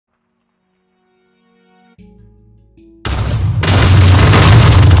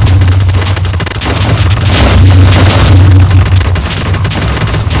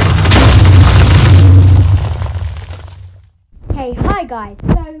Hey, hi guys.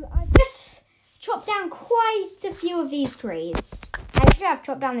 So I've just chopped down quite a few of these trees. Actually, I've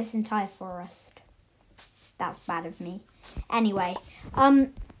chopped down this entire forest. That's bad of me. Anyway, I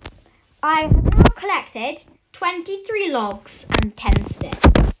have now collected 23 logs and 10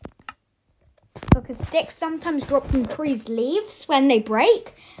 sticks. Because sticks sometimes drop from trees' leaves when they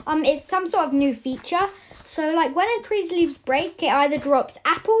break. It's some sort of new feature. So like when a tree's leaves break, it either drops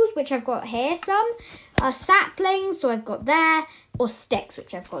apples, which I've got here some, saplings, so I've got there, or sticks,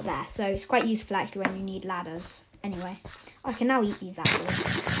 which I've got there. So it's quite useful actually when you need ladders. Anyway, I can now eat these apples.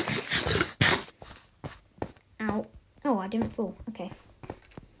 Ow. Oh, I didn't fall. Okay.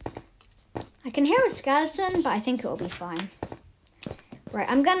 I can hear a skeleton, but I think it'll be fine. Right,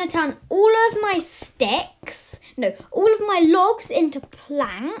 I'm going to turn all of my logs into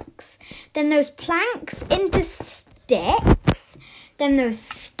planks, then those planks into sticks, then those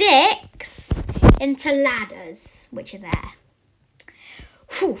sticks into ladders, which are there.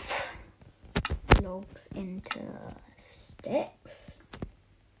 Whew. Logs into sticks.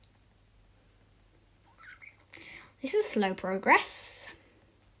 This is slow progress.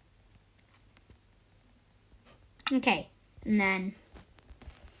 Okay, and then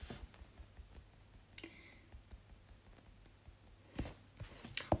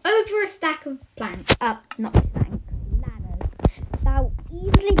over a stack of planks, not planks, ladders. That'll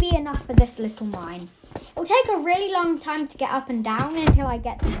easily be enough for this little mine. It'll take a really long time to get up and down until I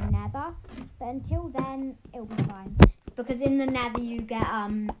get to the nether, but until then, it'll be fine. Because in the nether you get,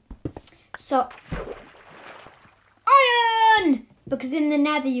 iron! Because in the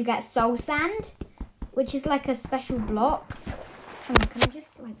nether you get soul sand, which is like a special block. Hang on, can I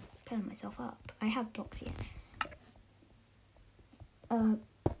just like pull myself up? I have blocks here.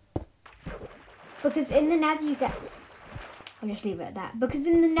 Because in the nether you get, I'll just leave it at that. Because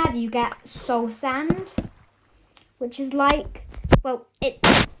in the nether you get soul sand, which is like, well, it's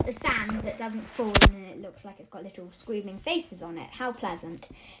the sand that doesn't fall and it looks like it's got little screaming faces on it. How pleasant.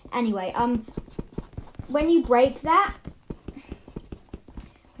 Anyway, when you break that,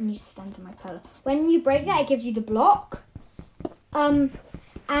 let me just stand on my pillow. When you break that, it gives you the block. And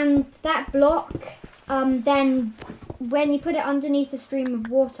that block, then when you put it underneath a stream of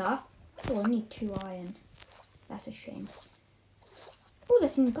water, oh, I need 2 iron. That's a shame. Oh,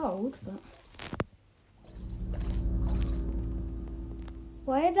 there's some gold, but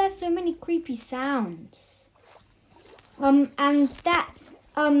why are there so many creepy sounds? And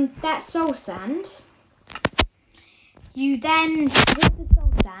that soul sand, you then, with the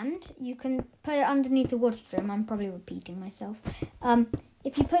soul sand, you can put it underneath the water stream. I'm probably repeating myself.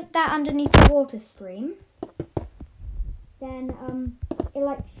 If you put that underneath the water stream, then it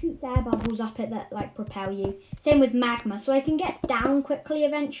like shoots air bubbles up it that like propel you. Same with magma, so I can get down quickly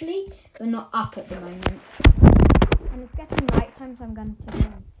eventually, but not up at the moment. And it's getting night time, so I'm going to go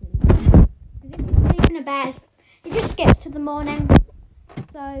and sleep. Because if you sleep in a bed, it just skips to the morning,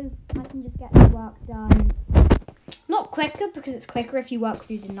 so I can just get the work done. Not quicker, because it's quicker if you work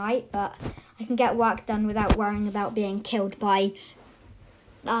through the night, but I can get work done without worrying about being killed by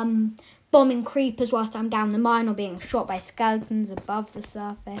bombing creepers whilst I'm down the mine, or being shot by skeletons above the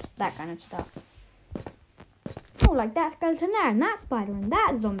surface, that kind of stuff. Oh, like that skeleton there, and that spider, and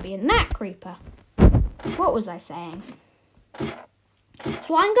that zombie, and that creeper. What was I saying?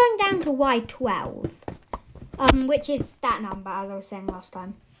 So I'm going down to Y12, which is that number, as I was saying last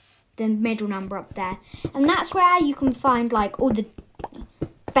time. The middle number up there. And that's where you can find, like, all the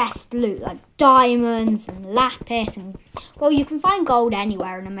best loot, like diamonds and lapis, and well, you can find gold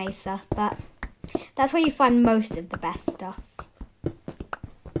anywhere in a mesa, but that's where you find most of the best stuff.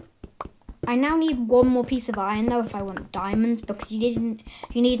 I now need one more piece of iron though if I want diamonds, because you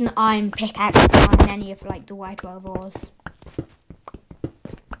need an iron pickaxe to mine any of like the Y12 ores.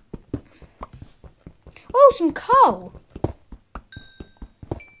 Oh, some coal.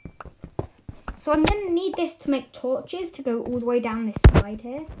 So I'm going to need this to make torches to go all the way down this side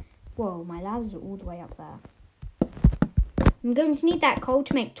here. Whoa, my ladders are all the way up there. I'm going to need that coal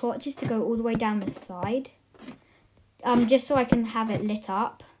to make torches to go all the way down this side. Just so I can have it lit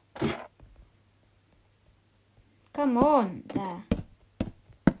up. Come on, there.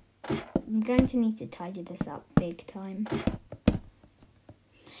 I'm going to need to tidy this up big time.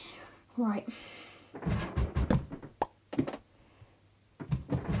 Right.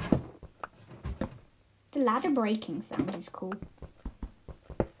 The ladder breaking sound is cool.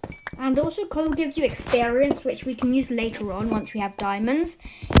 And also coal gives you experience, which we can use later on once we have diamonds.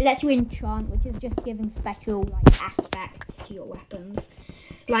 It lets you enchant, which is just giving special aspects to your weapons.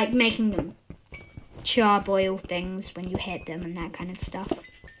 Like making them charbroil things when you hit them and that kind of stuff.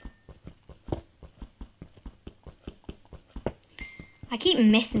 I keep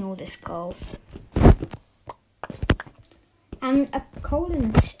missing all this coal. And a coal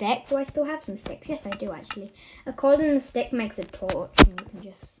and a stick. Do I still have some sticks? Yes, I do actually. A coal and a stick makes a torch, and you can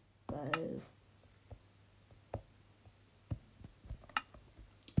just go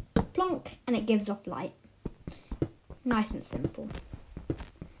plonk, and it gives off light. Nice and simple.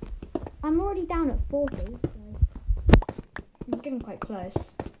 I'm already down at 40, so I'm getting quite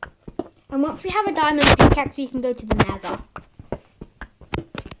close. And once we have a diamond pickaxe, we can go to the nether,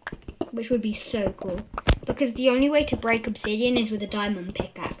 which would be so cool. Because the only way to break obsidian is with a diamond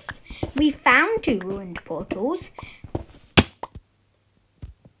pickaxe. We found 2 ruined portals.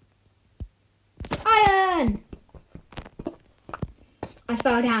 Iron! I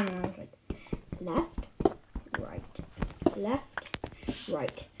fell down and I was like, left, right, left,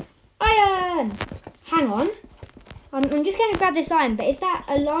 right. Iron! Hang on. I'm just going to grab this iron, but is that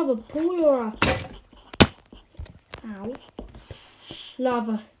a lava pool or a... Ow.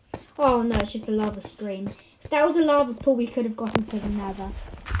 Lava. Oh no, it's just a lava stream. If that was a lava pool, we could have gotten to the nether.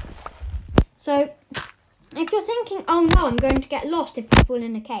 So, if you're thinking, oh no, I'm going to get lost if I fall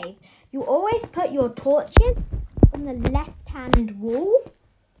in a cave, you always put your torches on the left-hand wall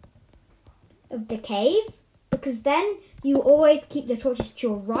of the cave, because then you always keep the torches to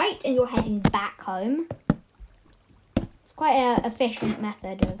your right and you're heading back home. It's quite an efficient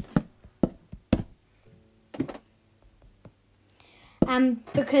method of...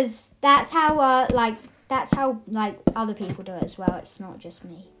 because that's how other people do it as well. It's not just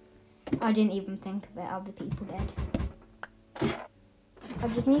me. I didn't even think of it. Other people did. I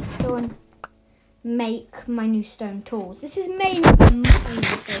just need to go and make my new stone tools. This is mainly my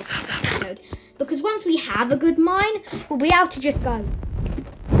favourite episode because once we have a good mine, we'll be able to just go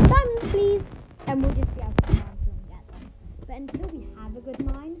diamonds, please, and we'll just be able to mine through and get them. But until we have a good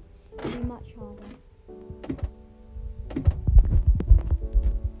mine, it'll be much harder.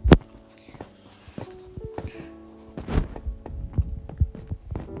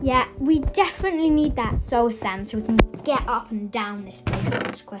 Yeah, we definitely need that soul sand so we can get up and down this place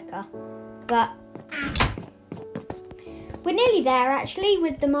much quicker. But we're nearly there actually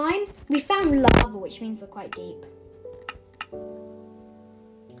with the mine. We found lava, which means we're quite deep.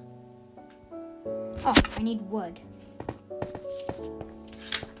 Oh, I need wood.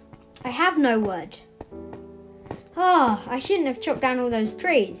 I have no wood. Oh, I shouldn't have chopped down all those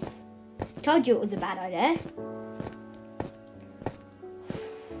trees. I told you it was a bad idea.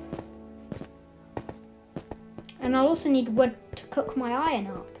 And I'll also need wood to cook my iron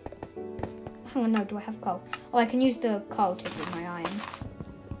up. Hang on, no, do I have coal? Oh, I can use the coal to do my iron.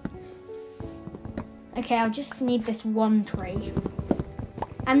 Okay, I'll just need this one tree.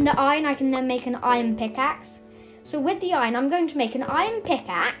 And the iron, I can then make an iron pickaxe. So with the iron, I'm going to make an iron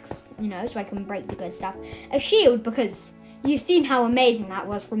pickaxe, you know, so I can break the good stuff. A shield, because you've seen how amazing that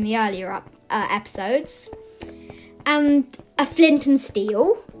was from the earlier episodes. And a flint and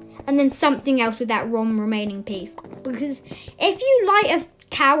steel. And then something else with that remaining piece. Because if you light a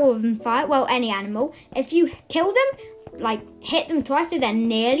cow on fire, well, any animal, if you kill them, like hit them twice so they're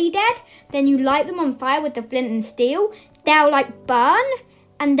nearly dead, then you light them on fire with the flint and steel, they'll like burn,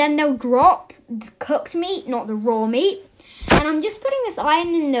 and then they'll drop the cooked meat, not the raw meat. And I'm just putting this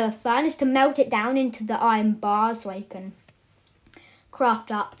iron in the furnace to melt it down into the iron bars so I can craft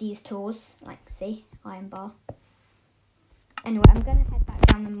up these tools. Like, see, iron bar. Anyway, I'm going to head back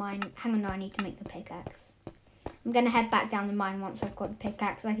down the mine. Hang on, no, I need to make the pickaxe. I'm going to head back down the mine once I've got the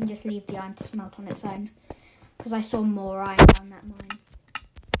pickaxe. I can just leave the iron to smelt on its own. Because I saw more iron down that mine.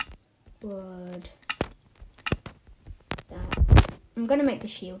 Wood. That. I'm going to make the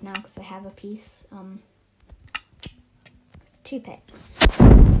shield now because I have a piece. 2 picks.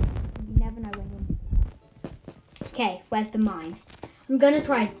 You never know when you're... Okay, where's the mine? I'm going to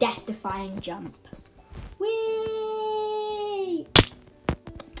try a death-defying jump. Whee!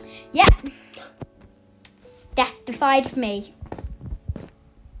 Yep. Death defied me.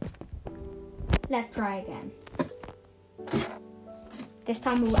 Let's try again. This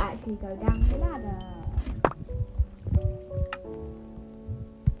time we'll actually go down the ladder.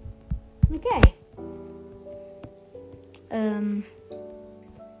 Okay.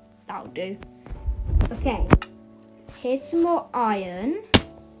 That'll do. Okay. Here's some more iron.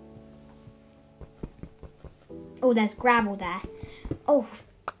 Oh, there's gravel there. Oh,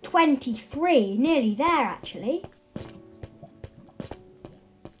 23. Nearly there, actually.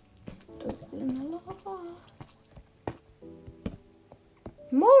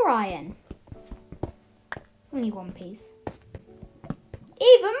 More iron. Only one piece.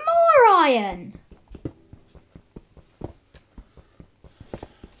 Even more iron.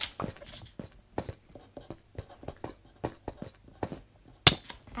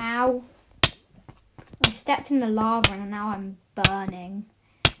 Ow. I stepped in the lava and now I'm burning.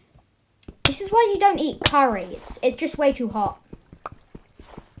 This is why you don't eat curry. It's just way too hot.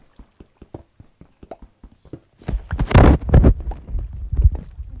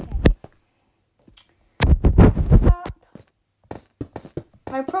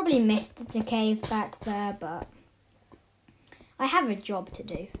 I probably missed the cave back there, but I have a job to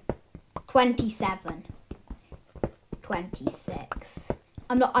do. 27. 26.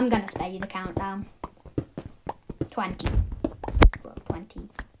 I'm gonna spare you the countdown. 20. Well, 20.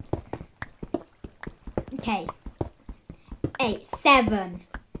 Okay. 8, 7,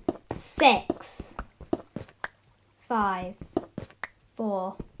 6, 5,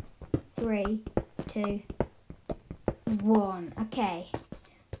 4, 3, 2, 1. Okay.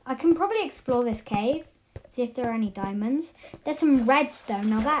 I can probably explore this cave, see if there are any diamonds. There's some redstone.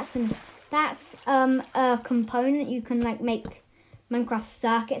 Now that's a component you can like make Minecraft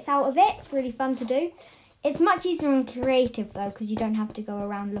circuits out of it. It's really fun to do. It's much easier and creative though because you don't have to go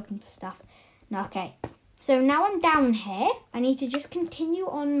around looking for stuff. No, okay. So now I'm down here. I need to just continue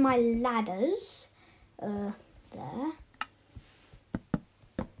on my ladders. There.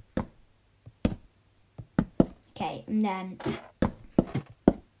 Okay, and then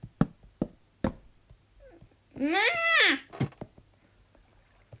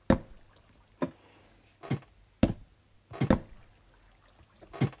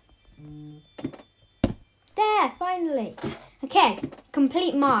there, finally. Okay,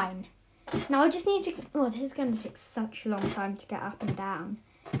 complete mine. Now I just need to, oh, this is going to take such a long time to get up and down.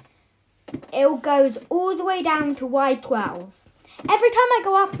 It goes all the way down to Y12. Every time I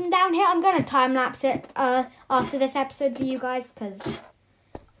go up and down here, I'm going to time lapse it after this episode for you guys because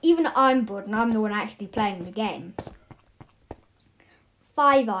even I'm bored and I'm the one actually playing the game.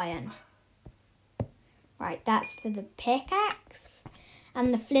 5 iron. Right, that's for the pickaxe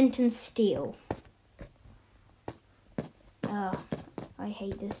and the flint and steel. Oh, I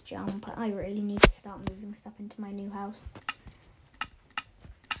hate this jump. I really need to start moving stuff into my new house.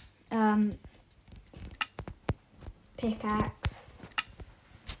 Pickaxe.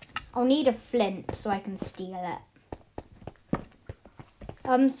 I'll need a flint so I can steal it.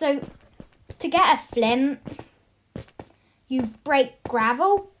 So to get a flint, you break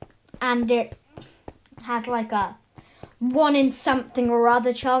gravel and it has like a 1 in something or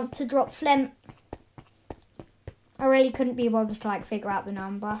other chance to drop flint. I really couldn't be bothered to like figure out the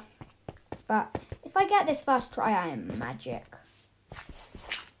number. But if I get this first try, I am magic.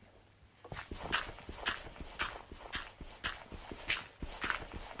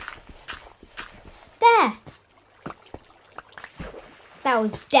 There! That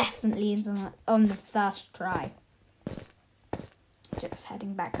was definitely on the first try. Just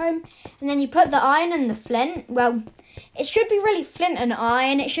heading back home. And then you put the iron and the flint. Well, it should be really flint and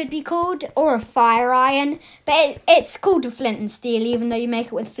iron, it should be called. Or a fire iron. But it's called a flint and steel, even though you make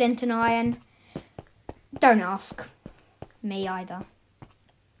it with flint and iron. Don't ask me either.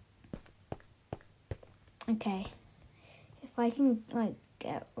 Okay. If I can, like,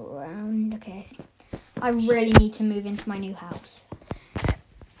 get around. Okay. I really need to move into my new house.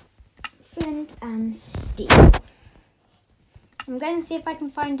 Flint and steel. I'm going to see if I can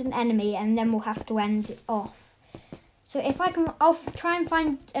find an enemy and then we'll have to end it off. So if I can, I'll try and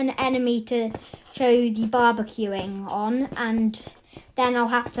find an enemy to show the barbecuing on and then I'll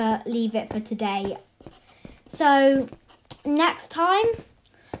have to leave it for today. So next time,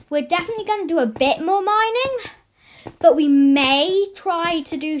 we're definitely going to do a bit more mining, but we may try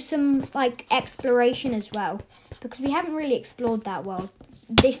to do some like exploration as well because we haven't really explored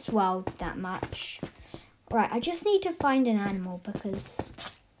this world that much. Right, I just need to find an animal because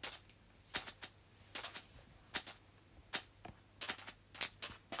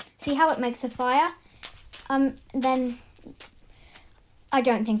see how it makes a fire? Then I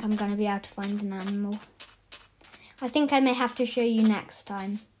don't think I'm going to be able to find an animal. I think I may have to show you next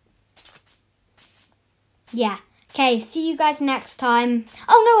time. Yeah. Okay, see you guys next time.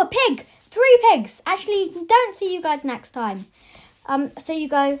 Oh no, a pig! 3 pigs! Actually, don't see you guys next time. So you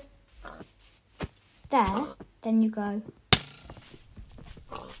go there, then you go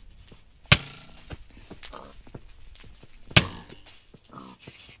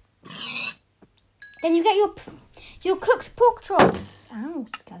then you get your cooked pork chops. Ow,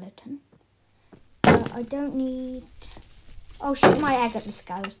 skeleton. I don't need, I'll shoot my egg at the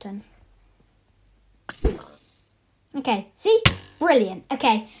skeleton. Okay, see? Brilliant.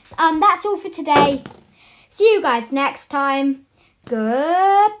 Okay, that's all for today. See you guys next time.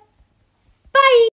 Good.